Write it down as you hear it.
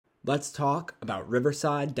Let's talk about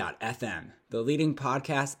Riverside.fm, the leading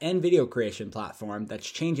podcast and video creation platform that's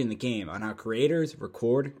changing the game on how creators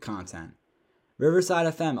record content. Riverside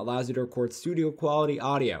FM allows you to record studio quality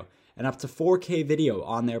audio and up to 4K video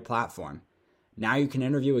on their platform. Now you can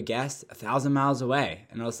interview a guest 1,000 miles away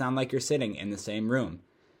and it'll sound like you're sitting in the same room.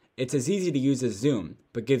 It's as easy to use as Zoom,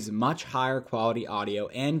 but gives much higher quality audio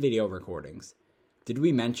and video recordings. Did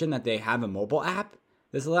we mention that they have a mobile app?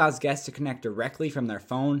 This allows guests to connect directly from their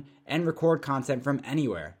phone and record content from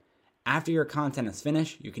anywhere. After your content is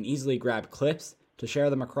finished, you can easily grab clips to share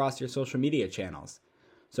them across your social media channels.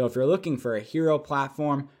 So if you're looking for a hero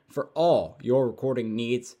platform for all your recording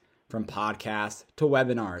needs, from podcasts to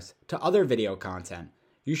webinars to other video content,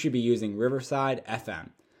 you should be using Riverside FM.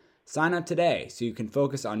 Sign up today so you can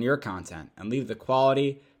focus on your content and leave the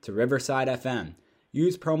quality to Riverside FM.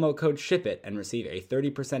 Use promo code SHIPIT and receive a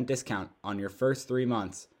 30% discount on your first 3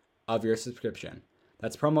 months of your subscription.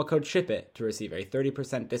 That's promo code SHIPIT to receive a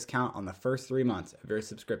 30% discount on the first 3 months of your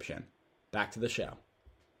subscription. Back to the show.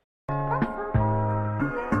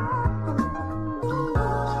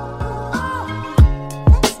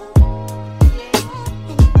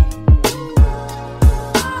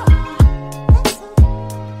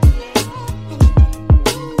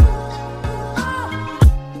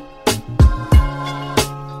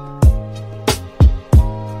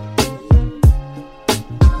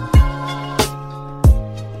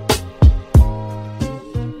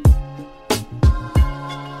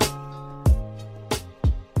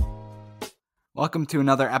 Welcome to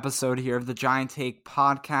another episode here of the Giant Take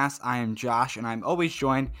podcast. I am Josh, and I'm always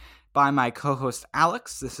joined by my co-host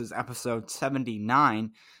Alex. This is episode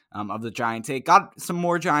 79 of the Giant Take. Got some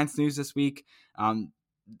more Giants news this week. A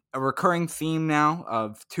recurring theme now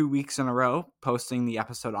of 2 weeks in a row, posting the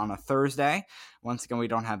episode on a Thursday. Once again, we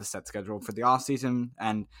don't have a set schedule for the offseason.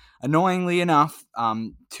 And annoyingly enough,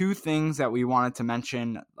 two things that we wanted to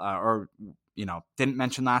mention didn't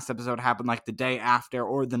mention last episode happened like the day after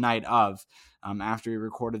or the night of after we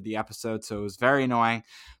recorded the episode. So it was very annoying.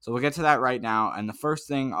 So we'll get to that right now. And the first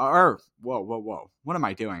thing, whoa. What am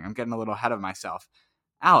I doing? I'm getting a little ahead of myself.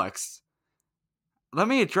 Alex, let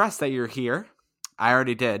me address that you're here. I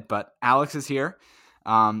already did, but Alex is here.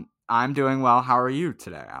 I'm doing well. How are you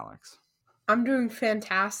today, Alex? I'm doing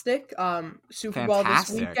fantastic. Super Bowl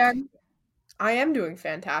this weekend. I am doing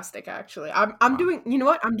fantastic, actually. I'm doing, you know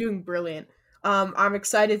what? I'm doing brilliant. I'm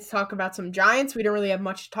excited to talk about some Giants. We don't really have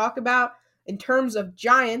much to talk about. In terms of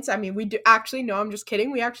Giants, I mean, we do actually, no, I'm just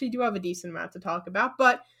kidding. We actually do have a decent amount to talk about,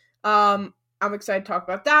 but I'm excited to talk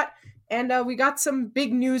about that. And we got some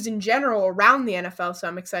big news in general around the NFL, so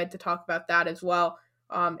I'm excited to talk about that as well,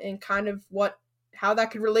 and kind of how that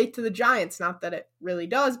could relate to the Giants. Not that it really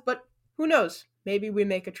does, but who knows? Maybe we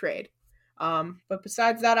make a trade. But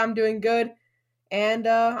besides that, I'm doing good, and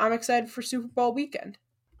I'm excited for Super Bowl weekend.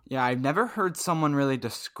 Yeah, I've never heard someone really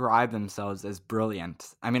describe themselves as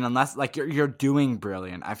brilliant. I mean, unless like you're doing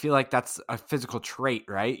brilliant. I feel like that's a physical trait,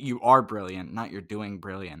 right? You are brilliant, not you're doing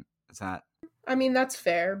brilliant. Is that? I mean, that's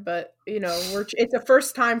fair, but it's a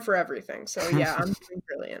first time for everything. So yeah, I'm doing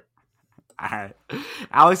brilliant. All right.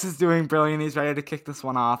 Alex is doing brilliant. He's ready to kick this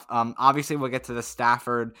one off. Obviously, we'll get to the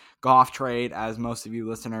Stafford Goff trade, as most of you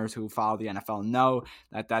listeners who follow the NFL know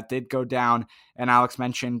that did go down. And Alex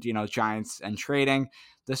mentioned, Giants and trading.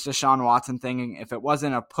 This Deshaun Watson thing, if it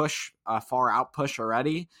wasn't a far out push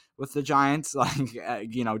already with the Giants,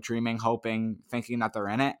 dreaming, hoping, thinking that they're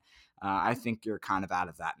in it, I think you're kind of out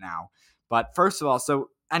of that now. But first of all, so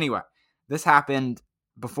anyway, this happened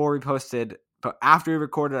before we posted, but after we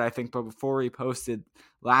recorded, I think, but before we posted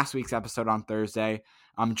last week's episode on Thursday.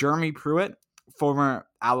 Jeremy Pruitt, former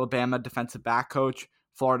Alabama defensive back coach,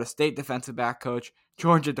 Florida State defensive back coach,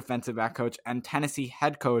 Georgia defensive back coach, and Tennessee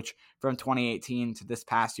head coach from 2018 to this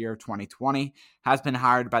past year of 2020, has been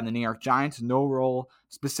hired by the New York Giants. No role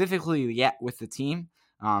specifically yet with the team,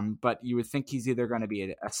 but you would think he's either going to be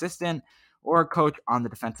an assistant or a coach on the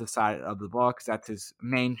defensive side of the ball, because that's his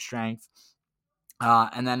main strength.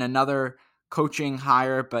 And then another coaching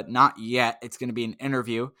hire, but not yet. It's going to be an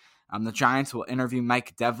interview. The Giants will interview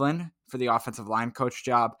Mike Devlin for the offensive line coach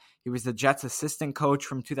job. He was the Jets assistant coach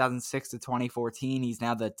from 2006 to 2014. He's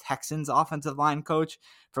now the Texans offensive line coach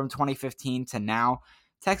from 2015 to now.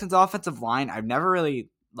 Texans offensive line, I've never really,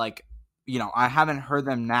 I haven't heard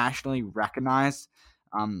them nationally recognized,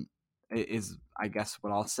 is I guess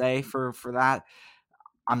what I'll say for that.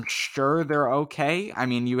 I'm sure they're okay. I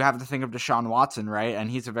mean, you have to think of Deshaun Watson, right?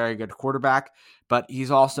 And he's a very good quarterback, but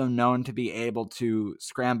he's also known to be able to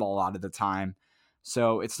scramble a lot of the time.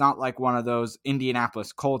 So it's not like one of those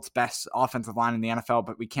Indianapolis Colts best offensive line in the NFL,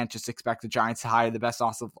 but we can't just expect the Giants to hire the best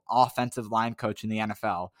offensive line coach in the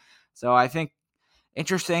NFL. So I think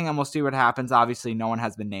interesting, and we'll see what happens. Obviously, no one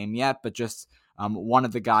has been named yet, but just one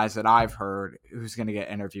of the guys that I've heard who's going to get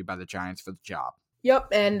interviewed by the Giants for the job. Yep,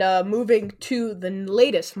 and moving to the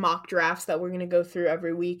latest mock drafts that we're going to go through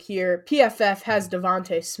every week here, PFF has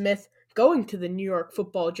Devontae Smith going to the New York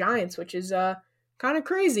Football Giants, which is kind of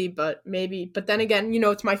crazy, but then again,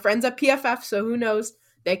 it's my friends at PFF, so who knows?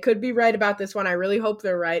 They could be right about this one. I really hope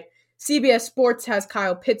they're right. CBS Sports has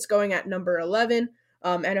Kyle Pitts going at number 11.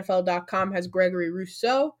 NFL.com has Gregory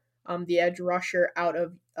Rousseau, the edge rusher out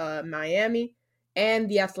of Miami. And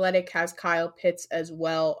The Athletic has Kyle Pitts as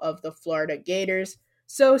well of the Florida Gators.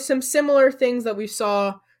 So some similar things that we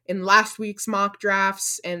saw in last week's mock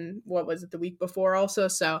drafts and what was it, the week before also.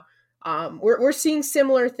 So we're seeing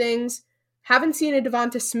similar things. Haven't seen a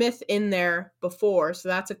Devonta Smith in there before, so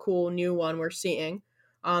that's a cool new one we're seeing.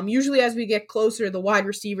 Usually as we get closer, the wide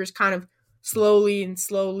receivers kind of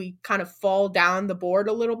slowly kind of fall down the board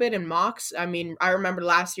a little bit in mocks. I mean, I remember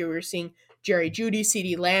last year we were seeing Jerry Jeudy,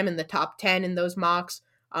 CeeDee Lamb in the top 10 in those mocks,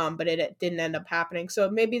 but it didn't end up happening. So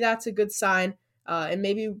maybe that's a good sign, and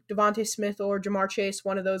maybe Devontae Smith or Ja'Marr Chase,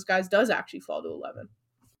 one of those guys, does actually fall to 11.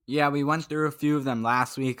 Yeah, we went through a few of them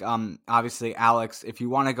last week. Obviously, Alex, if you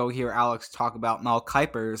want to go hear Alex talk about Mel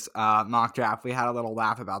Kiper's mock draft, we had a little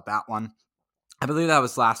laugh about that one. I believe that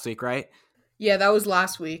was last week, right? Yeah, that was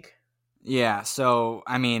last week. Yeah, so,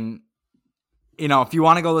 I mean, if you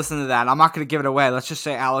want to go listen to that, I'm not going to give it away. Let's just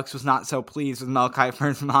say Alex was not so pleased with Mel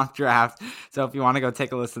Kiper's mock draft. So if you want to go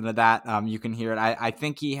take a listen to that, you can hear it. I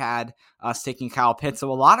think he had us taking Kyle Pitts.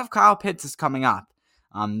 So a lot of Kyle Pitts is coming up.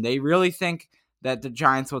 They really think that the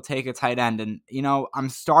Giants will take a tight end. And, I'm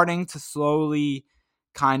starting to slowly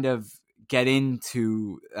kind of get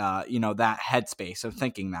into, that headspace of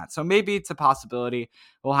thinking that. So maybe it's a possibility.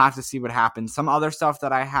 We'll have to see what happens. Some other stuff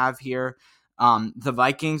that I have here. The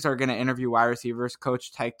Vikings are going to interview wide receivers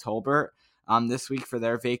coach Tyke Tolbert this week for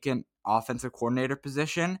their vacant offensive coordinator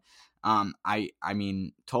position. I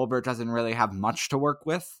mean, Tolbert doesn't really have much to work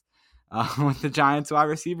with the Giants wide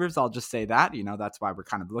receivers. I'll just say that. That's why we're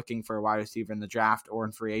kind of looking for a wide receiver in the draft or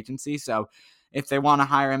in free agency. So if they want to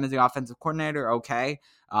hire him as the offensive coordinator, okay.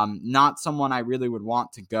 Not someone I really would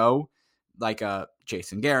want to go, like a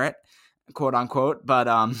Jason Garrett, quote unquote. But,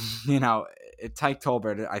 Tyke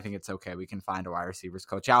Tolbert, I think it's okay. We can find a wide receivers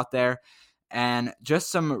coach out there. And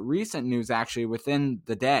just some recent news actually within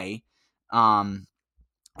the day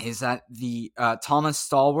is that the Thomas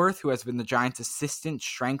Stallworth, who has been the Giants' assistant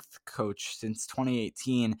strength coach since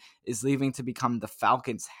 2018, is leaving to become the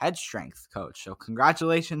Falcons' head strength coach. So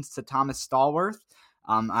congratulations to Thomas Stallworth.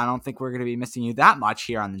 I don't think we're going to be missing you that much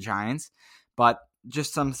here on the Giants, but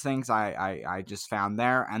just some things I just found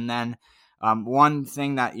there. And then one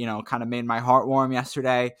thing that, kind of made my heart warm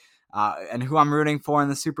yesterday, and who I'm rooting for in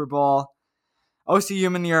the Super Bowl, Osi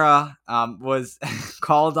Umenyiora was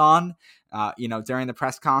called on, during the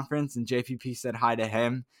press conference, and JPP said hi to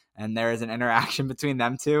him, and there is an interaction between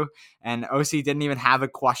them two, and Osi didn't even have a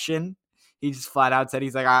question. He just flat out said,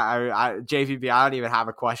 he's like, JPP, I don't even have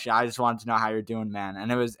a question. I just wanted to know how you're doing, man.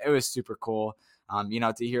 And it was super cool,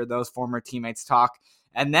 to hear those former teammates talk.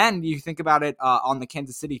 And then you think about it on the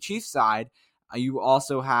Kansas City Chiefs side, you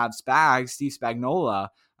also have Steve Spagnuolo,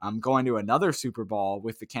 going to another Super Bowl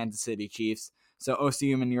with the Kansas City Chiefs. So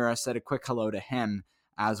Osi Umenyiora said a quick hello to him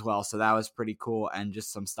as well. So that was pretty cool, and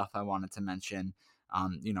just some stuff I wanted to mention.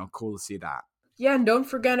 Cool to see that. Yeah, and don't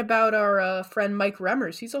forget about our friend Mike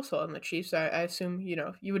Remmers. He's also on the Chiefs. I assume,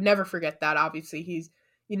 you would never forget that. Obviously, he's,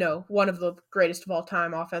 one of the greatest of all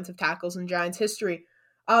time offensive tackles in Giants history.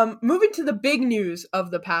 Moving to the big news of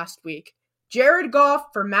the past week. Jared Goff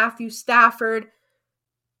for Matthew Stafford.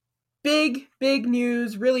 Big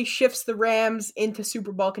news. Really shifts the Rams into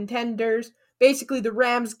Super Bowl contenders. Basically, the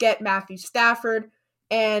Rams get Matthew Stafford,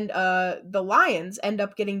 and the Lions end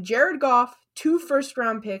up getting Jared Goff, 2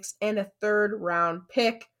 first-round picks, and a third-round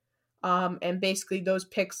pick. And basically, those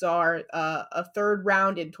picks are a third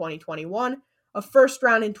round in 2021, a first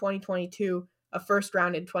round in 2022, a first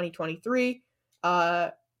round in 2023.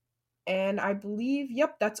 And I believe,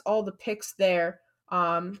 that's all the picks there.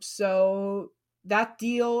 So that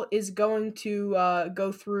deal is going to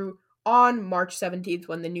go through on March 17th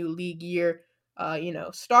when the new league year,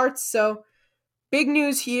 starts. So big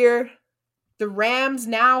news here. The Rams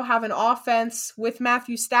now have an offense with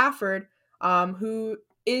Matthew Stafford, who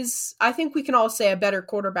is, I think we can all say, a better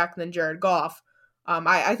quarterback than Jared Goff.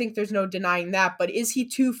 I think there's no denying that. But is he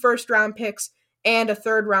 2 first-round picks and a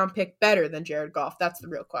third-round pick better than Jared Goff? That's the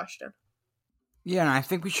real question. Yeah, and I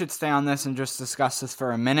think we should stay on this and just discuss this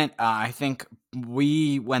for a minute. I think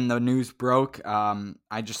when the news broke, I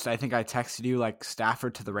think I texted you like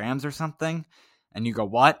Stafford to the Rams or something, and you go,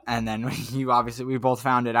 what? And then we both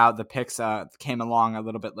found it out. The picks came along a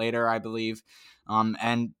little bit later, I believe.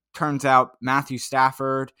 And turns out Matthew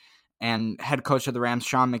Stafford and head coach of the Rams,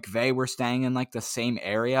 Sean McVay, were staying in like the same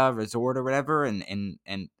area, resort or whatever. And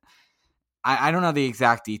I don't know the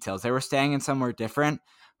exact details. They were staying in somewhere different.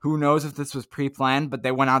 Who knows if this was pre-planned, but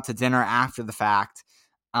they went out to dinner after the fact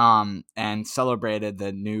and celebrated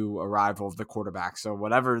the new arrival of the quarterback. So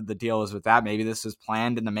whatever the deal is with that, maybe this was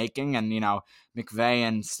planned in the making. And, McVay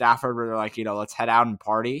and Stafford were like, let's head out and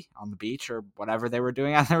party on the beach or whatever they were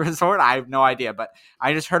doing at the resort. I have no idea, but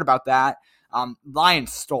I just heard about that.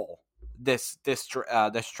 Lions stole this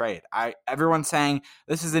trade. Everyone's saying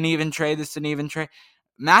this is an even trade.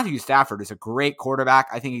 Matthew Stafford is a great quarterback.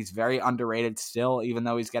 I think he's very underrated still, even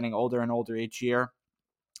though he's getting older and older each year.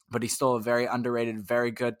 But he's still a very underrated,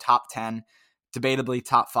 very good top 10, debatably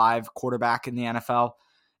top 5 quarterback in the NFL.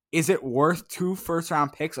 Is it worth 2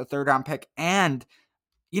 first-round picks, a third-round pick, and,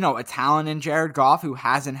 a talent in Jared Goff who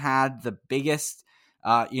hasn't had the biggest,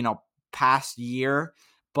 past year,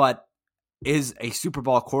 but is a Super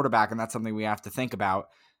Bowl quarterback, and that's something we have to think about?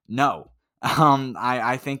 No.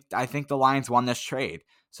 I think the Lions won this trade.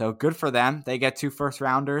 So good for them. They get 2 first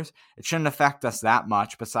rounders. It shouldn't affect us that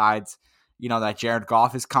much besides, that Jared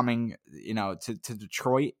Goff is coming, to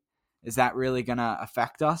Detroit. Is that really going to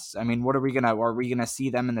affect us? I mean, are we going to see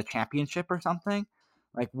them in the championship or something?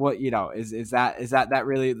 Like what, is that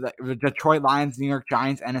really the Detroit Lions, New York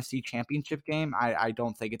Giants NFC championship game? I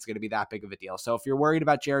don't think it's going to be that big of a deal. So if you're worried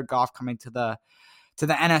about Jared Goff coming to the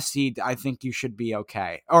NFC, I think you should be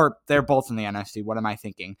okay. Or they're both in the NFC. What am I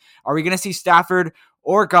thinking? Are we going to see Stafford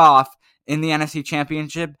or Goff in the NFC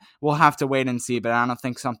Championship? We'll have to wait and see, but I don't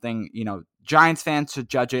think Giants fans should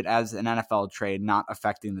judge it as an NFL trade, not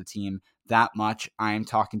affecting the team that much. I am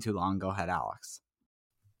talking too long. Go ahead, Alex.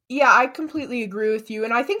 Yeah, I completely agree with you.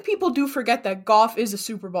 And I think people do forget that Goff is a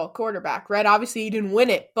Super Bowl quarterback, right? Obviously, he didn't win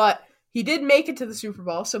it, but he did make it to the Super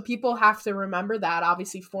Bowl, so people have to remember that.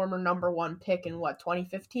 Obviously, former number 1 pick in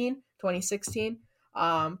 2015, 2016?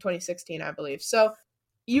 2016, I believe. So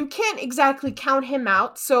you can't exactly count him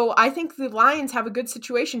out. So I think the Lions have a good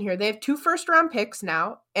situation here. They have 2 first-round picks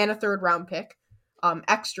now and a third-round pick,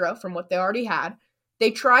 extra from what they already had.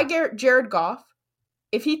 They try Jared Goff.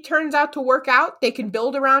 If he turns out to work out, they can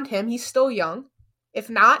build around him. He's still young. If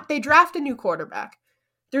not, they draft a new quarterback.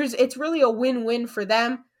 It's really a win-win for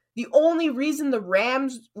them. The only reason the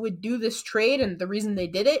Rams would do this trade and the reason they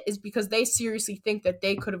did it is because they seriously think that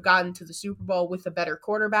they could have gotten to the Super Bowl with a better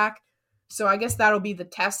quarterback. So I guess that'll be the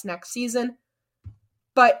test next season.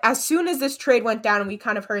 But as soon as this trade went down and we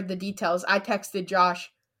kind of heard the details, I texted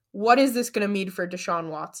Josh, what is this going to mean for Deshaun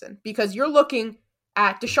Watson? Because you're looking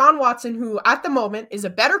at Deshaun Watson, who at the moment is a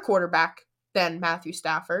better quarterback than Matthew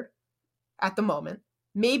Stafford at the moment.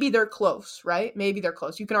 Maybe they're close, right? Maybe they're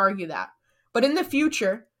close. You can argue that. But in the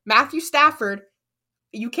future, Matthew Stafford,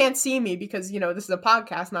 you can't see me because, this is a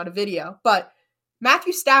podcast, not a video, but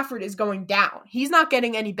Matthew Stafford is going down. He's not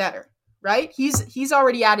getting any better, right? He's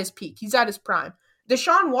already at his peak. He's at his prime.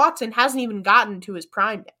 Deshaun Watson hasn't even gotten to his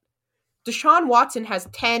prime yet. Deshaun Watson has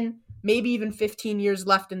 10, maybe even 15 years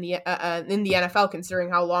left in the NFL, considering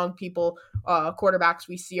how long quarterbacks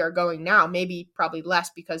we see are going now. Maybe probably less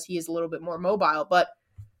because he is a little bit more mobile, but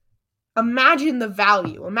imagine the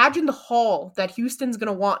value. Imagine the haul that Houston's going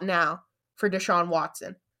to want now for Deshaun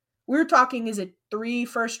Watson. We're talking, is it 3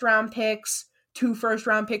 first-round picks, 2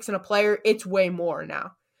 first-round picks, and a player? It's way more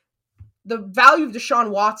now. The value of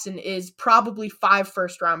Deshaun Watson is probably 5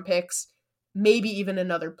 first-round picks, maybe even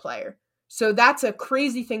another player. So that's a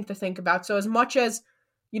crazy thing to think about. So as much as,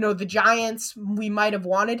 the Giants, we might have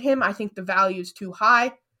wanted him, I think the value is too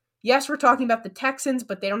high. Yes, we're talking about the Texans,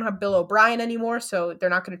 but they don't have Bill O'Brien anymore, so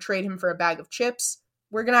they're not going to trade him for a bag of chips.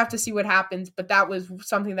 We're going to have to see what happens, but that was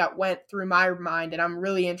something that went through my mind, and I'm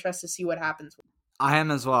really interested to see what happens. I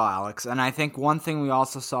am as well, Alex. And I think one thing we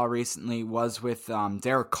also saw recently was with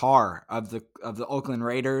Derek Carr of the Oakland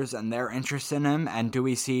Raiders and their interest in him. And do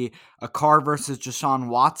we see a Carr versus Deshaun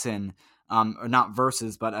Watson, or not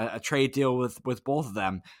versus, but a trade deal with both of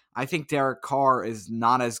them? I think Derek Carr is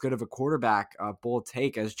not as good of a quarterback, bold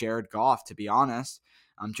take, as Jared Goff, to be honest.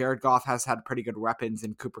 Jared Goff has had pretty good weapons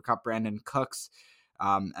in Cooper Kupp, Brandon Cooks,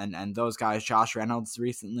 and those guys, Josh Reynolds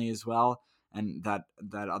recently as well. And that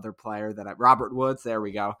other player Robert Woods, there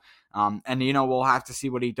we go. And we'll have to see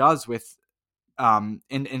what he does with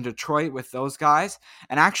in Detroit with those guys.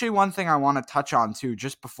 And actually, one thing I want to touch on too,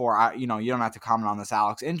 just before you don't have to comment on this,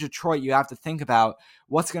 Alex. In Detroit, you have to think about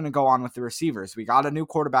what's going to go on with the receivers. We got a new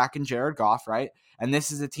quarterback in Jared Goff, right? And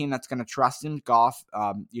this is a team that's going to trust in Goff.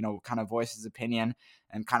 Kind of voice his opinion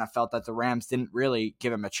and kind of felt that the Rams didn't really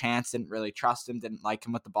give him a chance, didn't really trust him, didn't like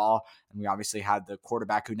him with the ball. And we obviously had the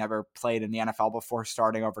quarterback who never played in the NFL before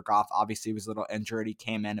starting over Goff. Obviously, he was a little injured. He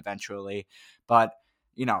came in eventually, but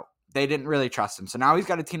they didn't really trust him. So now he's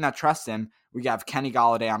got a team that trusts him. We have Kenny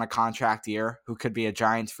Golladay on a contract year who could be a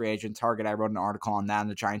Giants free agent target. I wrote an article on that on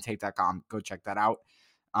thegianttake.com. Go check that out.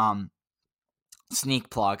 Sneak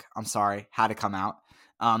plug. I'm sorry. Had to come out.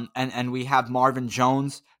 And we have Marvin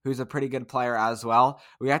Jones, who's a pretty good player as well.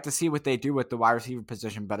 We have to see what they do with the wide receiver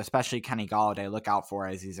position, but especially Kenny Golladay, look out for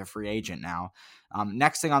as he's a free agent now.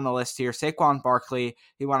 Next thing on the list here, Saquon Barkley.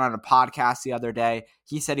 He went on a podcast the other day.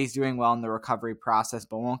 He said he's doing well in the recovery process,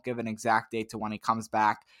 but won't give an exact date to when he comes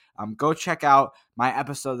back. Go check out my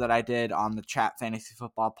episode that I did on the Chat Fantasy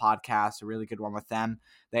Football podcast, a really good one with them.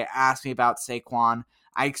 They asked me about Saquon.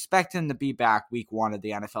 I expect him to be back week 1 of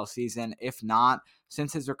the NFL season. If not,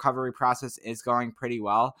 since his recovery process is going pretty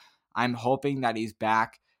well, I'm hoping that he's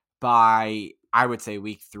back by, I would say,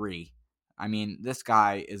 week 3. I mean, this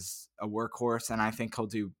guy is a workhorse, and I think he'll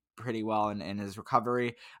do pretty well in his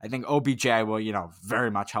recovery. I think OBJ will,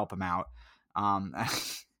 very much help him out. I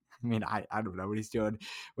mean, I don't know what he's doing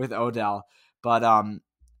with Odell, but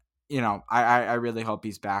I really hope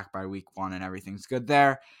he's back by week 1 and everything's good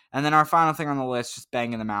there. And then our final thing on the list, just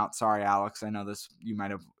banging them out. Sorry, Alex. I know this,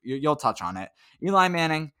 you'll touch on it. Eli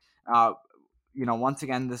Manning, once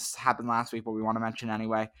again, this happened last week, but we want to mention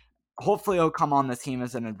anyway. Hopefully he'll come on the team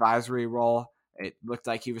as an advisory role. It looked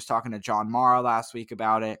like he was talking to John Mara last week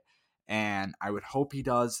about it. And I would hope he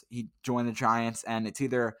does. He joined the Giants, and it's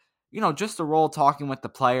either, just a role talking with the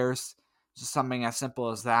players, just something as simple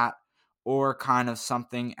as that, or kind of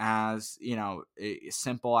something as,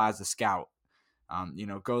 simple as a scout.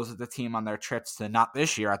 Goes with the team on their trips to, not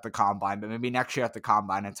this year at the Combine, but maybe next year at the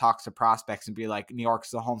Combine, and talks to prospects and be like, New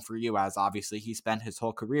York's the home for you, as obviously he spent his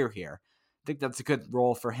whole career here. I think that's a good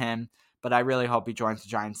role for him, but I really hope he joins the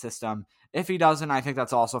Giants system. If he doesn't, I think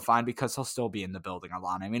that's also fine because he'll still be in the building a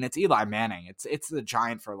lot. I mean, it's Eli Manning. It's the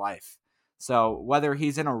Giant for life. So whether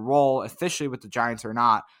he's in a role officially with the Giants or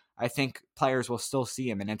not, I think players will still see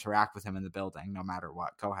him and interact with him in the building no matter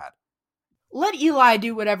what. Go ahead. Let Eli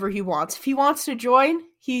do whatever he wants. If he wants to join,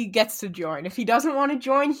 he gets to join. If he doesn't want to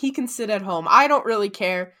join, he can sit at home. I don't really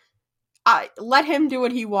care. Let him do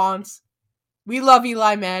what he wants. We love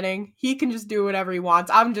Eli Manning. He can just do whatever he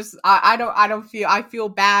wants. I feel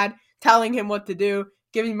bad telling him what to do,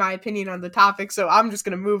 giving my opinion on the topic, so I'm just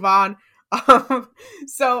going to move on.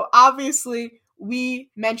 So obviously, we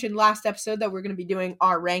mentioned last episode that we're going to be doing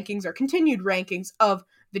our rankings, our continued rankings of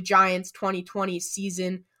the Giants 2020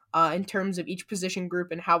 season in terms of each position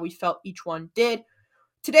group and how we felt each one did.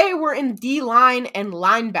 Today, we're in D-line and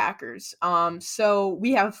linebackers. So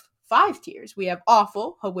we have 5 tiers. We have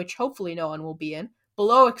awful, which hopefully no one will be in,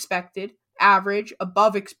 below expected, average,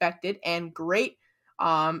 above expected, and great.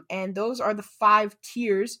 And those are the 5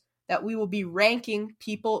 tiers that we will be ranking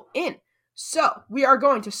people in. So we are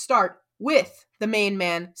going to start with the main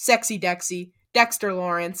man, Sexy Dexy, Dexter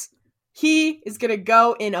Lawrence. He is going to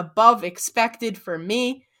go in above expected for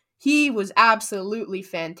me. He was absolutely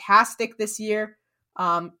fantastic this year.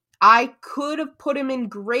 I could have put him in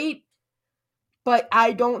great, but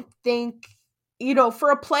I don't think, for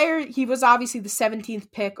a player, he was obviously the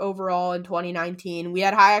 17th pick overall in 2019. We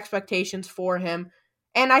had high expectations for him,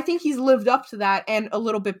 and I think he's lived up to that and a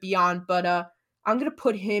little bit beyond, but I'm going to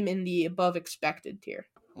put him in the above expected tier.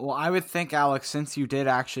 Well, I would think, Alex, since you did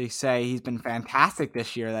actually say he's been fantastic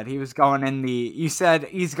this year, that he was going you said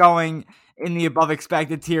he's going in the above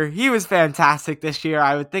expected tier. He was fantastic this year.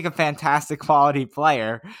 I would think a fantastic quality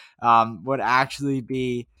player would actually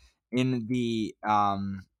be in the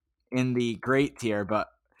great tier, but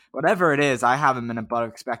whatever it is, I have him in above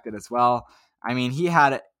expected as well. I mean, he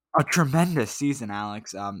had a tremendous season,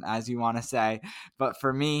 Alex, as you want to say, but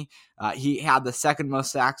for me, he had the second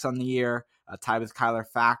most sacks on the year, tied with Kyler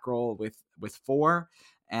Fackrell with 4,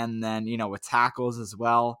 and then with tackles as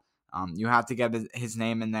well. You have to get his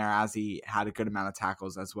name in there, as he had a good amount of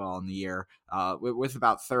tackles as well in the year, with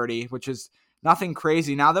about 30, which is nothing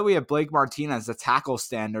crazy. Now that we have Blake Martinez, the tackle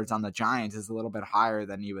standards on the Giants is a little bit higher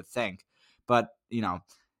than you would think. But,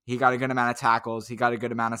 he got a good amount of tackles. He got a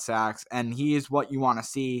good amount of sacks. And he is what you want to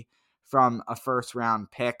see from a first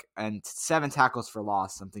round pick, and 7 tackles for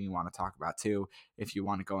loss, something you want to talk about too if you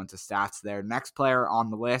want to go into stats there. Next player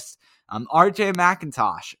on the list, RJ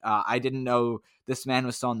McIntosh. I didn't know this man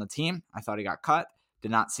was still on the team. I thought he got cut.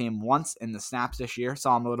 Did not see him once in the snaps this year.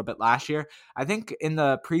 Saw him a little bit last year. I think in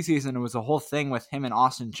the preseason, it was a whole thing with him and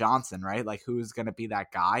Austin Johnson, right? Like, who's going to be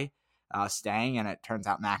that guy staying? And it turns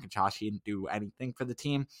out McIntosh, he didn't do anything for the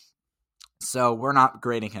team. So we're not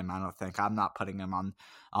grading him, I don't think. I'm not putting him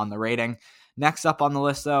on the rating. Next up on the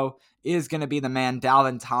list, though, is going to be the man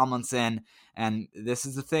Dalvin Tomlinson. And this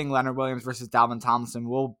is the thing, Leonard Williams versus Dalvin Tomlinson.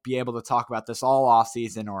 We'll be able to talk about this all off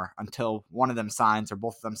season, or until one of them signs, or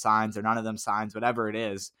both of them signs, or none of them signs, whatever it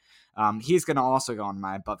is. He's going to also go on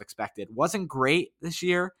my above expected. Wasn't great this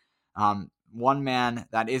year. One man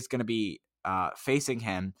that is going to be facing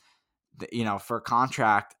him, for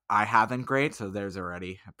contract, I haven't great, so there's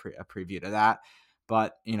already a preview to that.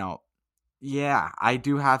 But, yeah, I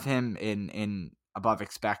do have him in above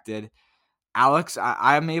expected. Alex,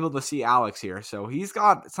 I'm able to see Alex here, so he's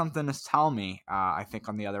got something to tell me, I think,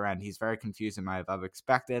 on the other end. He's very confused in my above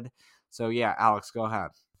expected. So, yeah, Alex, go ahead.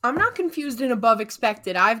 I'm not confused in above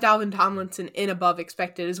expected. I have Dalvin Tomlinson in above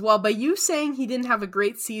expected as well. But you saying he didn't have a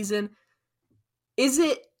great season,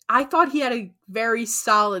 I thought he had a very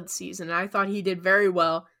solid season. I thought he did very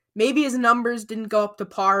well. Maybe his numbers didn't go up to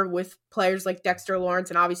par with players like Dexter Lawrence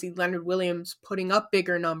and obviously Leonard Williams putting up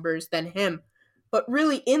bigger numbers than him. But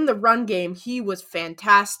really, in the run game, he was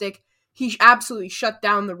fantastic. He absolutely shut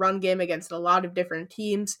down the run game against a lot of different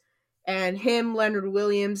teams. And him, Leonard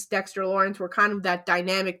Williams, Dexter Lawrence were kind of that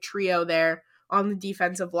dynamic trio there on the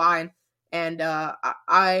defensive line. And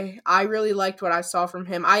I really liked what I saw from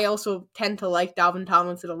him. I also tend to like Dalvin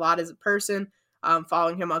Tomlinson a lot as a person,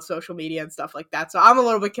 following him on social media and stuff like that. So I'm a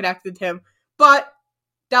little bit connected to him. But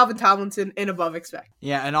Dalvin Tomlinson in above expect.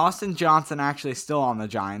 Yeah, and Austin Johnson actually still on the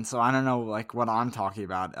Giants, so I don't know what I'm talking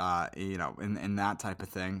about, in that type of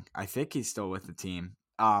thing. I think he's still with the team.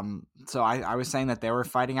 So I was saying that they were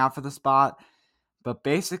fighting out for the spot, but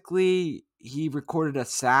basically he recorded a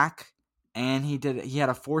sack and he had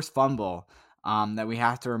a forced fumble that we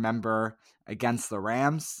have to remember against the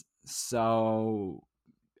Rams. So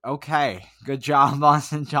okay, good job,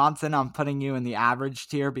 Austin Johnson. I'm putting you in the average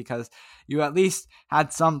tier because you at least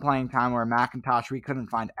had some playing time where McIntosh, we couldn't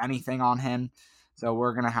find anything on him. So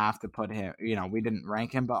we're going to have to put him, we didn't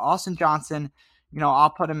rank him. But Austin Johnson, I'll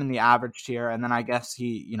put him in the average tier. And then I guess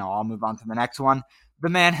I'll move on to the next one. The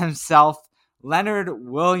man himself, Leonard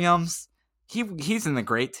Williams, he's in the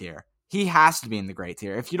great tier. He has to be in the great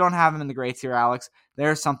tier. If you don't have him in the great tier, Alex,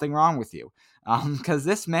 there's something wrong with you. Because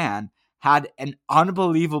this man had an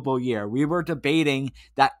unbelievable year. We were debating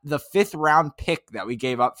that the 5th round pick that we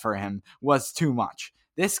gave up for him was too much.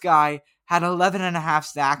 This guy had 11.5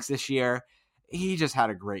 sacks this year. He just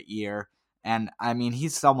had a great year. And I mean,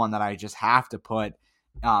 he's someone that I just have to put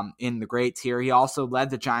in the great tier. He also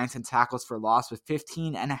led the Giants in tackles for loss with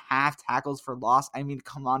 15.5 tackles for loss. I mean,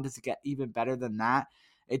 come on, does it get even better than that?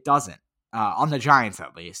 It doesn't. On the Giants,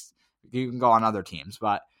 at least. You can go on other teams,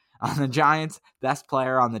 but on the Giants, best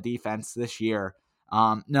player on the defense this year.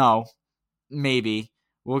 No, maybe.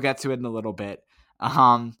 We'll get to it in a little bit.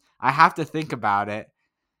 I have to think about it,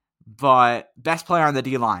 but best player on the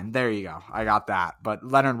D-line. There you go. I got that. But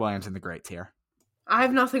Leonard Williams in the great tier. I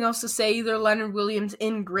have nothing else to say either. Leonard Williams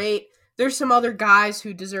in great. There's some other guys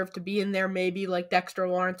who deserve to be in there, maybe like Dexter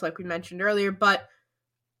Lawrence, like we mentioned earlier, but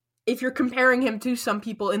if you're comparing him to some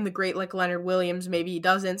people in the great like Leonard Williams, maybe he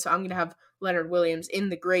doesn't. So I'm going to have Leonard Williams in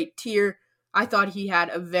the great tier. I thought he had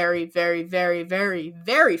a very, very, very, very,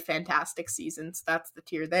 very fantastic season. So that's the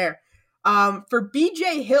tier there. For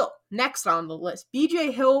BJ Hill, next on the list.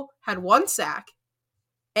 BJ Hill had 1 sack,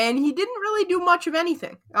 and he didn't really do much of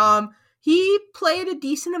anything. He played a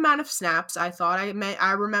decent amount of snaps, I thought.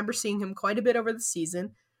 I remember seeing him quite a bit over the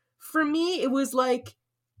season. For me, it was like,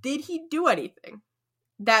 did he do anything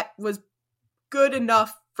that was good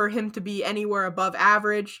enough for him to be anywhere above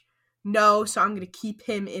average? No, so I'm going to keep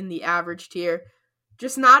him in the average tier.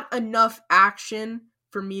 Just not enough action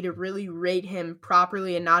for me to really rate him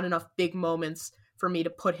properly, and not enough big moments for me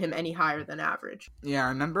to put him any higher than average. Yeah, I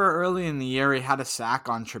remember early in the year he had a sack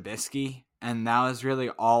on Trubisky, and that was really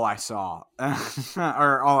all I saw,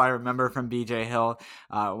 or all I remember from BJ Hill.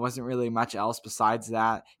 It wasn't really much else besides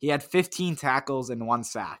that. He had 15 tackles and 1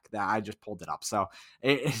 sack. That I just pulled it up, so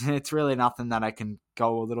it's really nothing that I can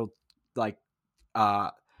go a little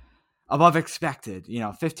above expected.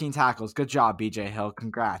 15 tackles. Good job, BJ Hill.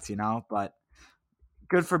 Congrats. But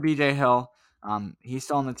good for BJ Hill. He's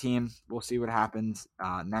still on the team. We'll see what happens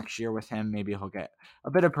next year with him. Maybe he'll get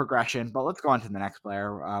a bit of progression. But let's go on to the next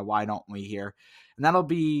player. Why don't we here? And that'll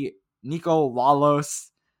be Nico Lalos,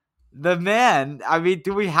 the man. I mean,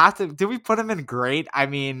 do we put him in great? I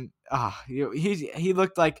mean, he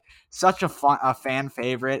looked like such a fan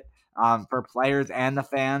favorite for players and the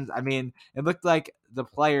fans. I mean, it looked like the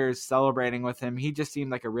players celebrating with him. He just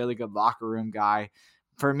seemed like a really good locker room guy.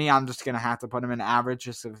 For me, I'm just going to have to put him in average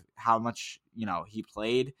just of how much, he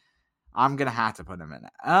played. I'm going to have to put him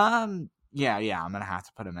in. Yeah, I'm going to have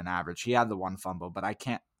to put him in average. He had the one fumble, but I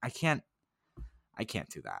can't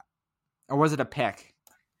do that. Or was it a pick?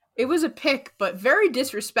 It was a pick, but very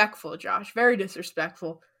disrespectful, Josh. Very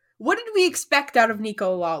disrespectful. What did we expect out of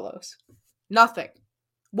Nico Lalos? Nothing.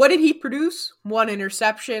 What did he produce? One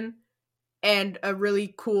interception and a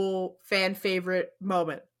really cool fan favorite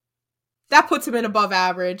moment. That puts him in above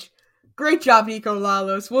average. Great job, Nico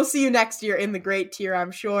Lalos. We'll see you next year in the great tier,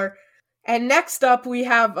 I'm sure. And next up, we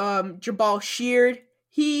have Jabaal Sheard.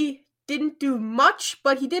 He didn't do much,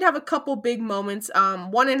 but he did have a couple big moments.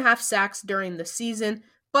 1.5 sacks during the season,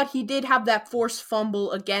 but he did have that forced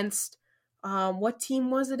fumble against, what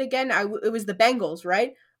team was it again? It was the Bengals,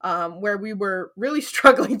 right? Where we were really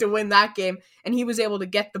struggling to win that game, and he was able to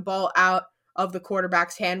get the ball out of the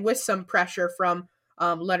quarterback's hand with some pressure from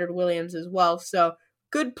Leonard Williams as well. So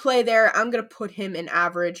good play there. I'm going to put him in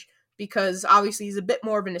average because obviously he's a bit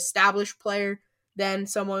more of an established player than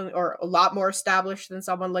someone, or a lot more established than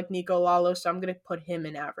someone like Nico Lalos. So I'm going to put him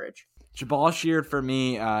in average. Jabaal Sheard for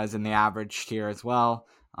me is in the average tier as well.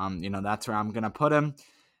 That's where I'm going to put him.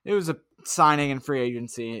 It was a signing in free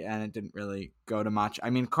agency, and it didn't really go to much. I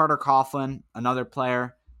mean, Carter Coughlin, another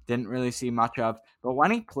player, didn't really see much of. But when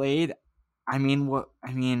he played,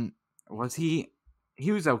 was he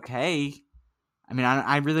was okay. I mean,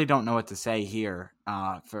 I really don't know what to say here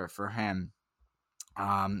for him.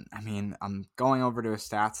 I'm going over to his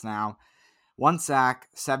stats now. 1 sack,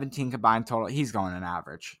 17 combined total. He's going in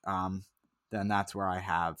average. Then that's where I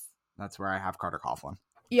have Carter Coughlin.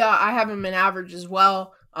 Yeah, I have him in average as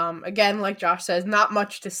well. Again, like Josh says, not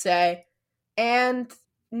much to say. And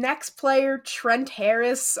next player, Trent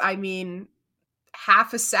Harris. I mean,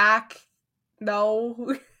 half a sack.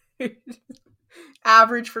 No.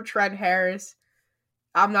 Average for Trent Harris.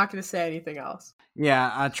 I'm not going to say anything else.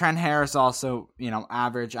 Yeah, Trent Harris also,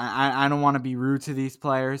 average. I don't want to be rude to these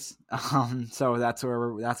players, so that's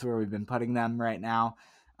where we've been putting them right now.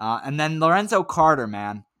 And then Lorenzo Carter,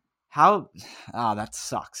 man, that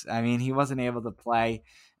sucks. I mean, he wasn't able to play,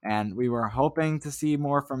 and we were hoping to see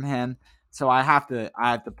more from him. So I have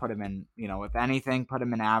to put him in. If anything, put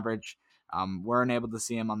him in average. Weren't able to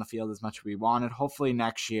see him on the field as much as we wanted. Hopefully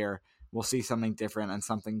next year we'll see something different and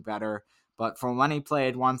something better. But from when he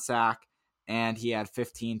played, 1 sack, and he had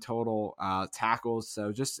 15 total tackles.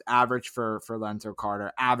 So just average for Lorenzo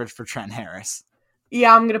Carter, average for Trent Harris.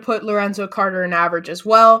 Yeah, I'm going to put Lorenzo Carter in average as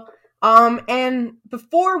well. And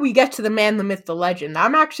before we get to the man, the myth, the legend,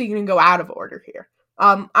 I'm actually going to go out of order here.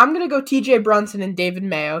 I'm going to go TJ Brunson and David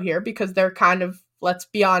Mayo here because they're kind of, let's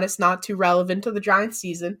be honest, not too relevant to the Giants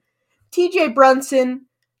season. TJ Brunson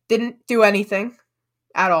didn't do anything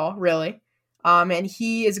at all, really. And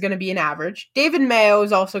he is going to be an average. David Mayo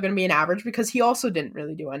is also going to be an average because he also didn't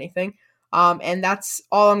really do anything. And that's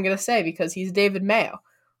all I'm going to say because he's David Mayo.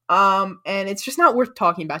 And it's just not worth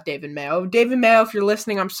talking about David Mayo. David Mayo, if you're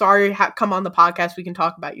listening, I'm sorry. Come on the podcast. We can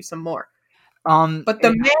talk about you some more. But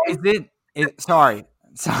the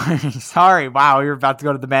Sorry. Wow, you're about to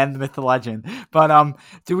go to the man, the myth, the legend. But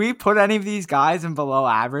do we put any of these guys in below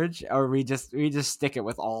average, or we just stick it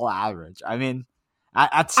with all average? I mean,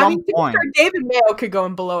 at some point, sure David Mayo could go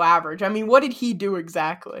in below average. I mean, what did he do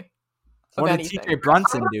exactly? What did TJ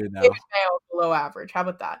Brunson do though? David Mayo below average. How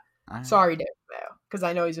about that? Sorry, David Mayo, because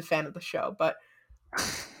I know he's a fan of the show, but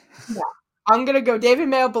yeah. I'm gonna go David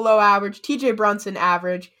Mayo below average, TJ Brunson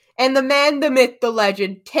average, and the man, the myth, the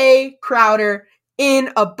legend, Tay Crowder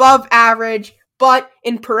in above average, but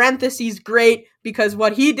in parentheses great, because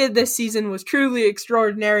what he did this season was truly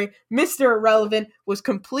extraordinary. Mr. Irrelevant was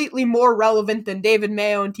completely more relevant than David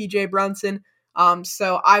Mayo and TJ Brunson.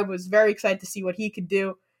 So I was very excited to see what he could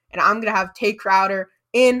do, and I'm gonna have Tay Crowder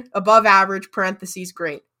in above average, parentheses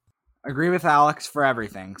great. Agree with Alex for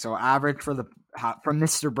everything. So average from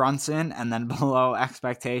Mr. Brunson, and then below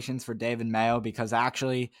expectations for David Mayo, because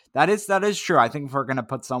actually that is true. I think if we're gonna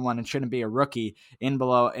put someone, it shouldn't be a rookie in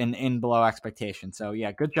below expectations. So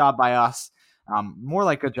yeah, good job by us. More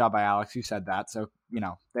like good job by Alex. You said that, so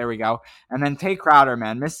there we go. And then Tay Crowder,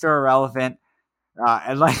 man, Mr. Irrelevant,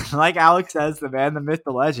 and like Alex says, the man, the myth,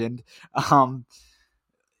 the legend.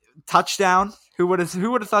 touchdown. Who would have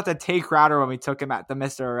thought that Tay Crowder, when we took him at the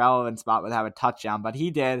Mr. Irrelevant spot, would have a touchdown? But he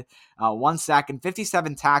did. 1 sack and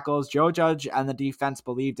 57 tackles. Joe Judge and the defense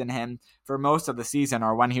believed in him for most of the season,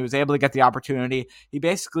 or when he was able to get the opportunity. He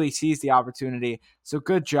basically seized the opportunity. So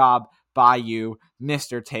good job by you,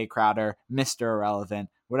 Mr. Tay Crowder, Mr. Irrelevant,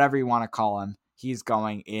 whatever you want to call him. He's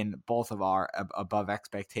going in both of our above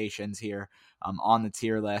expectations here on the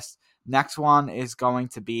tier list. Next one is going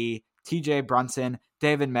to be TJ Brunson,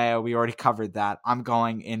 David Mayo. We already covered that. I'm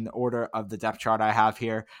going in the order of the depth chart I have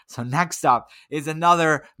here. So next up is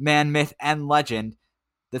another man, myth, and legend,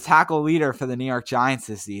 the tackle leader for the New York Giants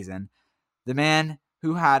this season. The man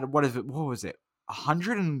who had,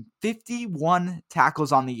 151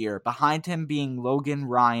 tackles on the year. Behind him being Logan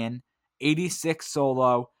Ryan, 86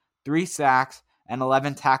 solo, 3 sacks, and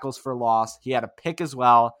 11 tackles for loss. He had a pick as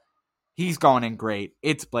well. He's going in great.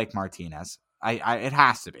 It's Blake Martinez. It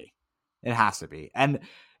has to be. It has to be. And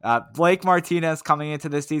Blake Martinez coming into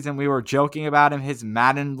this season, we were joking about him. His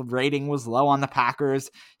Madden rating was low on the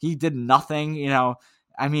Packers. He did nothing, he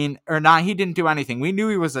didn't do anything. We knew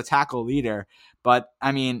he was a tackle leader, but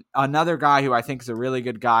another guy who I think is a really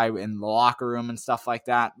good guy in the locker room and stuff like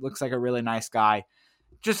that. Looks like a really nice guy.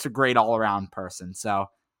 Just a great all-around person. So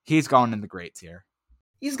he's going in the great tier.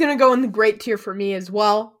 He's going to go in the great tier for me as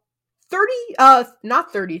well. 3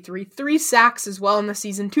 sacks as well in the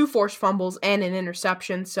season, 2 forced fumbles and an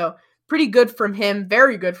interception. So pretty good from him,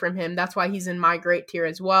 very good from him. That's why he's in my great tier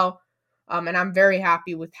as well. And I'm very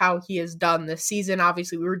happy with how he has done this season.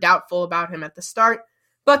 Obviously, we were doubtful about him at the start,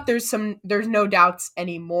 but there's no doubts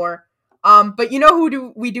anymore. But you know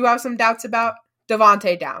who we do have some doubts about?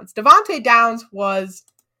 Devontae Downs. Devontae Downs was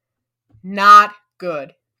not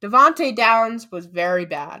good. Devontae Downs was very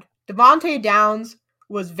bad. Devontae Downs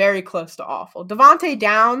was very close to awful. Devontae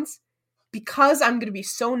Downs, because I'm going to be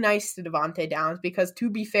so nice to Devontae Downs, because to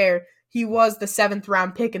be fair, he was the 7th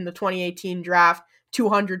round pick in the 2018 draft,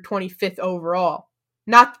 225th overall.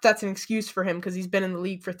 Not that that's an excuse for him because he's been in the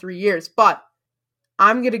league for 3 years, but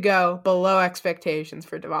I'm going to go below expectations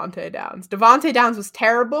for Devontae Downs. Devontae Downs was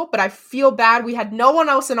terrible, but I feel bad. We had no one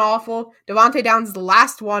else in awful. Devontae Downs is the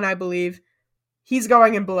last one, I believe. He's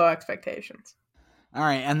going in below expectations. All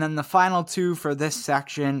right, and then the final 2 for this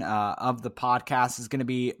section of the podcast is going to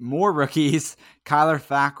be more rookies. Kyler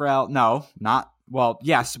Fackrell,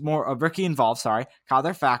 more a rookie involved, sorry.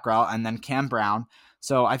 Kyler Fackrell and then Cam Brown.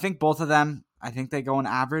 So I think both of them, they go in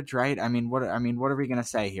average, right? What are we going to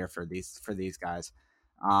say here for these guys?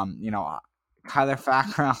 Kyler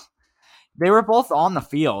Fackrell, they were both on the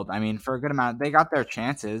field. For a good amount, they got their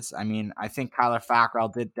chances. I think Kyler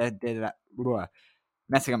Fackrell did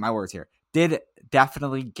messing up my words here. Did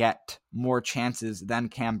definitely get more chances than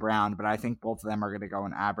Cam Brown, but I think both of them are going to go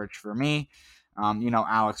in average for me.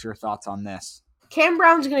 Alex, your thoughts on this? Cam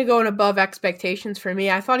Brown's going to go in above expectations for me.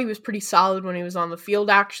 I thought he was pretty solid when he was on the field,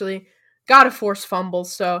 actually. Got a forced fumble,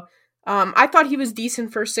 so I thought he was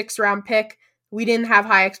decent for a 6th round pick. We didn't have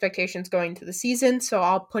high expectations going into the season, so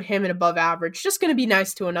I'll put him in above average. Just going to be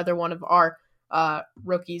nice to another one of our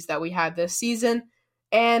rookies that we had this season.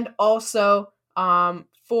 And also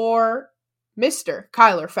for Mr.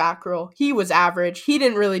 Kyler Fackrell, he was average. He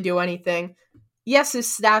didn't really do anything. Yes, his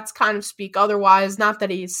stats kind of speak otherwise. Not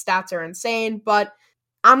that his stats are insane, but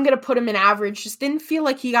I'm going to put him in average. Just didn't feel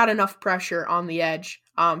like he got enough pressure on the edge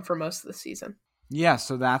for most of the season. Yeah,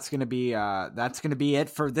 so that's gonna be it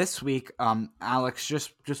for this week. Alex,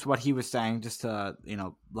 just what he was saying, just to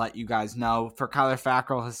let you guys know. For Kyler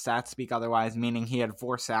Fackrell, his stats speak otherwise, meaning he had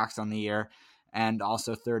 4 sacks on the year and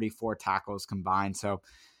also 34 tackles combined. So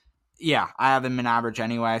yeah, I have him in average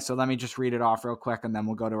anyway. So let me just read it off real quick, and then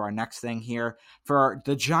we'll go to our next thing here. For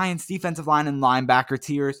the Giants defensive line and linebacker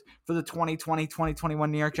tiers for the 2020-2021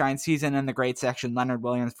 New York Giants season in the great section, Leonard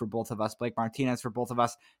Williams for both of us, Blake Martinez for both of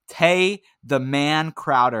us, Tay the Man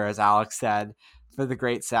Crowder, as Alex said, for the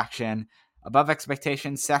great section. Above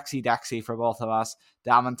expectations, Sexy Dexy for both of us,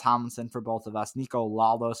 Dalvin Tomlinson for both of us, Nico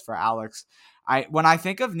Lalos for Alex. When I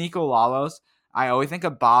think of Nico Lalos, I always think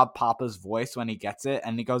of Bob Papa's voice when he gets it,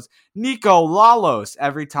 and he goes, Nico Lalos,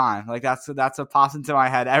 every time. That's what pops into my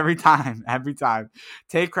head every time.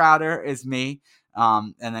 Tay Crowder is me,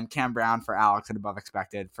 and then Cam Brown for Alex and above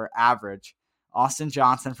expected. For average, Austin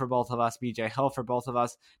Johnson for both of us, BJ Hill for both of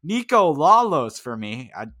us, Nico Lalos for me.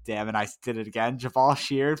 Damn it, I did it again. Javal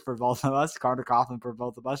Sheard for both of us, Carter Coughlin for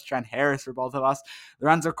both of us, Trent Harris for both of us,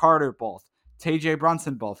 Lorenzo Carter both. TJ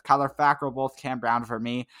Brunson both, Kyler Fackrell both, Cam Brown for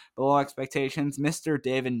me. Below expectations, Mr.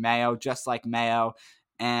 David Mayo, just like Mayo,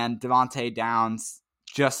 and Devontae Downs,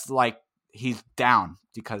 just like he's down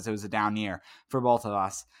because it was a down year for both of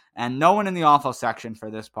us. And no one in the awful section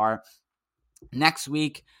for this part. next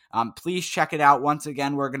week. Please check it out. Once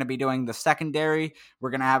again, we're going to be doing the secondary.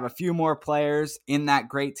 We're going to have a few more players in that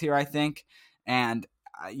great tier, I think. And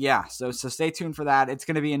so stay tuned for that. It's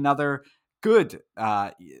going to be another good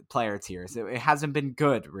player tiers. It hasn't been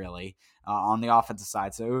good, really, on the offensive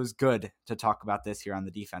side. So it was good to talk about this here on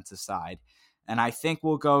the defensive side. And I think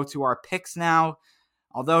we'll go to our picks now,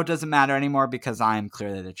 although it doesn't matter anymore because I am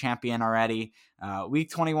clearly the champion already.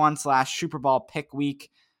 Week 21 / Super Bowl pick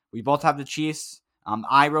week. We both have the Chiefs.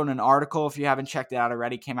 I wrote an article, if you haven't checked it out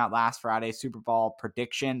already, came out last Friday, Super Bowl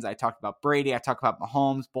predictions. I talked about Brady, I talked about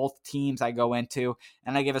Mahomes, both teams I go into,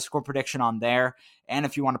 and I give a score prediction on there. And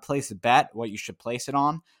if you want to place a bet, what you should place it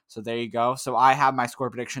on. So there you go. So I have my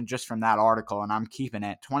score prediction just from that article, and I'm keeping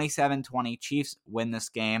it. 27-20, Chiefs win this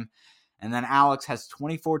game. And then Alex has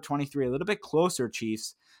 24-23, a little bit closer,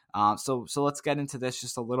 Chiefs. So let's get into this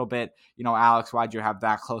just a lit'll bit. Alex, why'd you have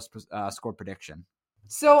that close score prediction?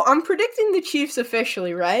 So I'm predicting the Chiefs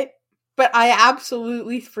officially, right? But I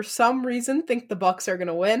absolutely, for some reason, think the Bucs are going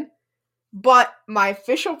to win. But my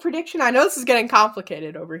official prediction, I know this is getting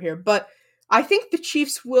complicated over here, but I think the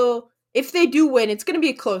Chiefs will, if they do win, it's going to be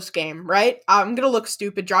a close game, right? I'm going to look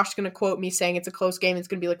stupid. Josh's going to quote me saying it's a close game. It's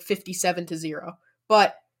going to be like 57-0.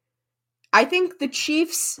 But I think the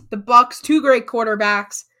Chiefs, the Bucs, two great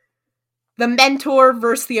quarterbacks, the mentor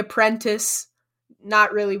versus the apprentice,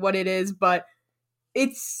 not really what it is, but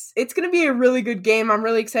it's going to be a really good game. I'm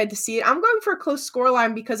really excited to see it. I'm going for a close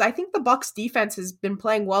scoreline because I think the Bucs defense has been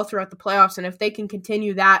playing well throughout the playoffs, and if they can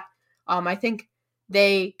continue that, I think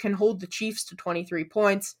they can hold the Chiefs to 23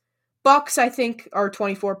 points. Bucs, I think, are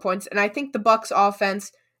 24 points, and I think the Bucs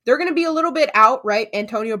offense, they're going to be a little bit out, right?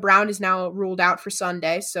 Antonio Brown is now ruled out for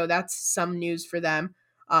Sunday, so that's some news for them.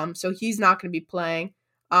 So he's not going to be playing.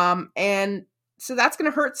 And so that's going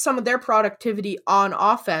to hurt some of their productivity on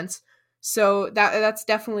offense. So that's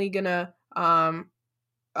definitely gonna hurt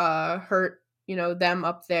them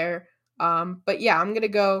up there. But yeah, I'm gonna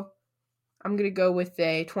go with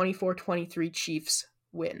a 24-23 Chiefs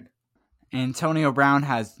win. Antonio Brown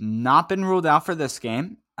has not been ruled out for this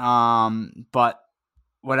game. But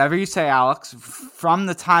whatever you say, Alex, from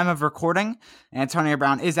the time of recording, Antonio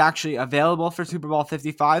Brown is actually available for Super Bowl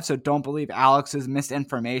 55. So don't believe Alex's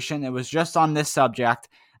misinformation. It was just on this subject.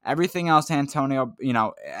 Everything else, Antonio,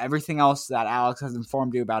 everything else that Alex has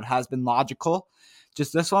informed you about has been logical.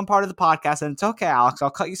 Just this one part of the podcast, and it's okay, Alex. I'll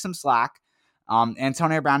cut you some slack.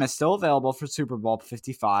 Antonio Brown is still available for Super Bowl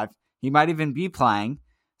 55. He might even be playing,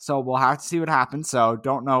 so we'll have to see what happens. So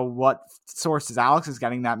don't know what sources Alex is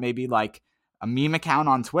getting that, maybe like a meme account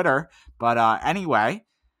on Twitter. But anyway,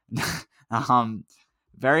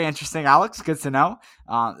 very interesting, Alex. Good to know.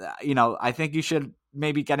 I think you should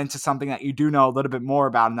maybe get into something that you do know a little bit more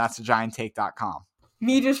about, and that's thegianttake.com.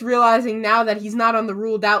 Me just realizing now that he's not on the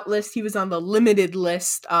ruled out list, he was on the limited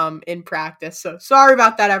list in practice. So sorry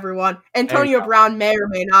about that, everyone. Antonio Brown may or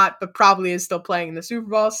may not, but probably is still playing in the Super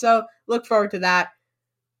Bowl. So look forward to that.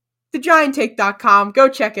 Thegianttake.com. Go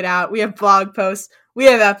check it out. We have blog posts. We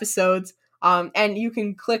have episodes. And you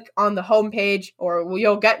can click on the homepage, or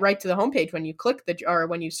you'll get right to the homepage when you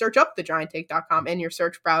when you search up thegianttake.com in your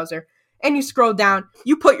search browser. And you scroll down,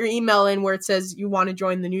 you put your email in where it says you want to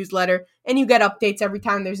join the newsletter, and you get updates every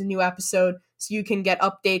time there's a new episode. So you can get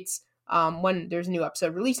updates when there's a new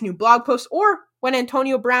episode released, new blog posts, or when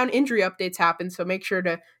Antonio Brown injury updates happen. So make sure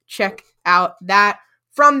to check out that.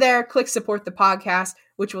 From there, click support the podcast,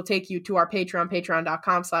 which will take you to our Patreon,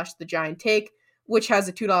 patreon.com/thegianttake, which has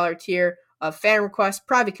a $2 tier of fan requests,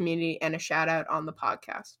 private community, and a shout out on the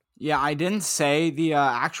podcast. Yeah, I didn't say the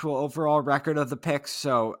actual overall record of the picks,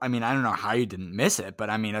 so, I don't know how you didn't miss it,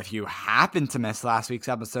 but, if you happen to miss last week's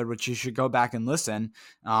episode, which you should go back and listen,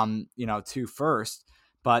 to first,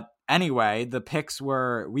 but anyway, the picks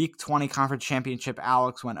were Week 20 Conference Championship.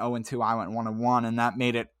 Alex went 0-2, I went 1-1, and that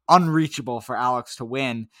made it unreachable for Alex to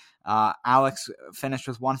win. Alex finished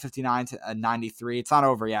with 159-93. It's not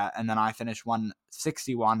over yet. And then I finished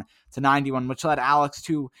 161-91, which led Alex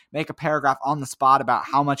to make a paragraph on the spot about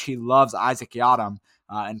how much he loves Isaac Yiadom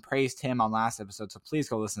and praised him on last episode. So please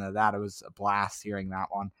go listen to that. It was a blast hearing that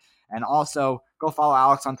one. And also go follow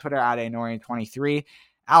Alex on Twitter at Anorian23.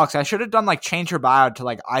 Alex, I should have done change your bio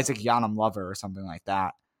to Isaac Yiadom lover or something like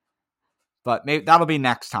that. But maybe that'll be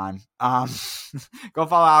next time. Go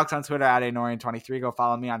follow Alex on Twitter at Anorian23. Go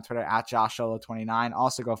follow me on Twitter at JoshSolo29.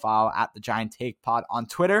 Also go follow at The Giant Take Pod on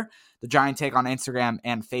Twitter, The Giant Take on Instagram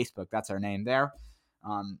and Facebook. That's our name there.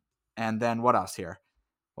 And then what else here?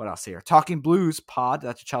 Talking Blues Pod.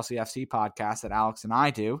 That's a Chelsea FC podcast that Alex and I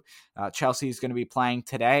do. Chelsea is going to be playing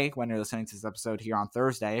today when you're listening to this episode here on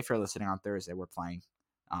Thursday. If you're listening on Thursday, we're playing.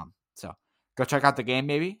 So go check out the game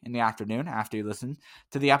maybe in the afternoon after you listen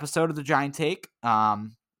to the episode of the Giant Take.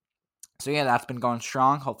 So yeah, that's been going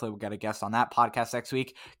strong. Hopefully we'll get a guest on that podcast next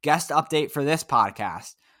week. Guest update for this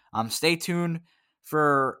podcast. Stay tuned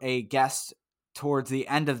for a guest towards the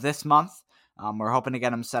end of this month. We're hoping to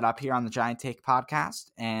get him set up here on the Giant Take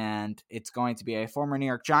podcast, and it's going to be a former New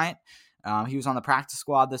York Giant. He was on the practice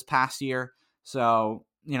squad this past year, so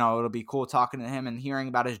it'll be cool talking to him and hearing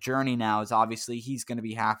about his journey now. Is obviously he's going to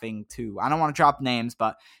be having to, I don't want to drop names,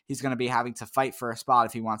 but he's going to be having to fight for a spot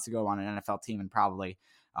if he wants to go on an NFL team, and probably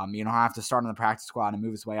have to start on the practice squad and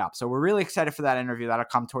move his way up. So we're really excited for that interview. That'll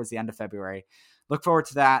come towards the end of February. Look forward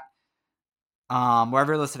to that.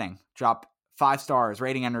 Wherever you're listening, drop 5 stars,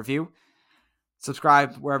 rating and review.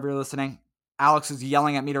 Subscribe wherever you're listening. Alex is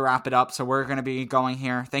yelling at me to wrap it up, so we're going to be going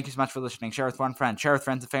here. Thank you so much for listening. Share with one friend. Share with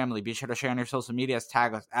friends and family. Be sure to share on your social medias.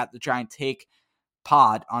 Tag us at The Giant Take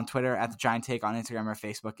Pod on Twitter, at The Giant Take on Instagram or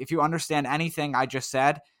Facebook. If you understand anything I just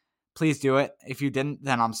said, please do it. If you didn't,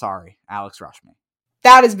 then I'm sorry. Alex rushed me.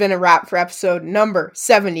 That has been a wrap for episode number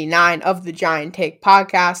 79 of the Giant Take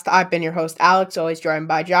podcast. I've been your host, Alex, always joined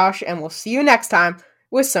by Josh, and we'll see you next time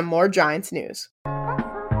with some more Giants news.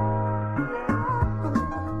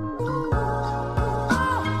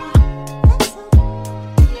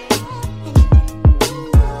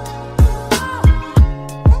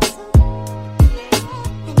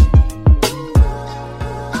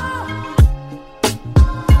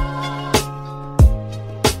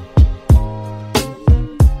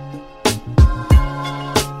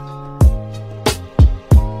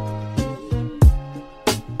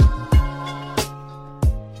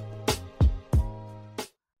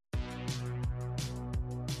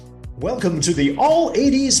 Welcome to the All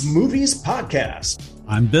 80s Movies Podcast.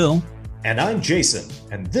 I'm Bill. And I'm Jason.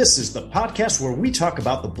 And this is the podcast where we talk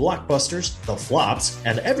about the blockbusters, the flops,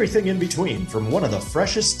 and everything in between from one of the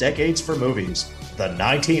freshest decades for movies, the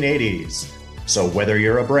 1980s. So whether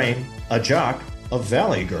you're a brain, a jock, a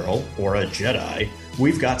valley girl, or a Jedi,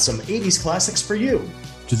 we've got some 80s classics for you.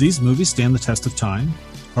 Do these movies stand the test of time?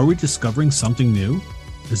 Are we discovering something new?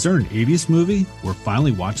 Is there an 80s movie we're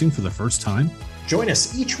finally watching for the first time? Join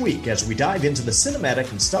us each week as we dive into the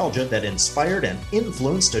cinematic nostalgia that inspired and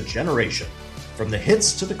influenced a generation. From the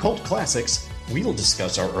hits to the cult classics, we'll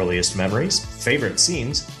discuss our earliest memories, favorite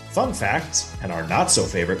scenes, fun facts, and our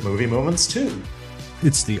not-so-favorite movie moments, too.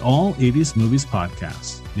 It's the All 80s Movies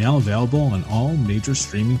Podcast, now available on all major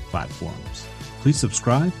streaming platforms. Please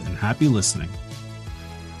subscribe and happy listening.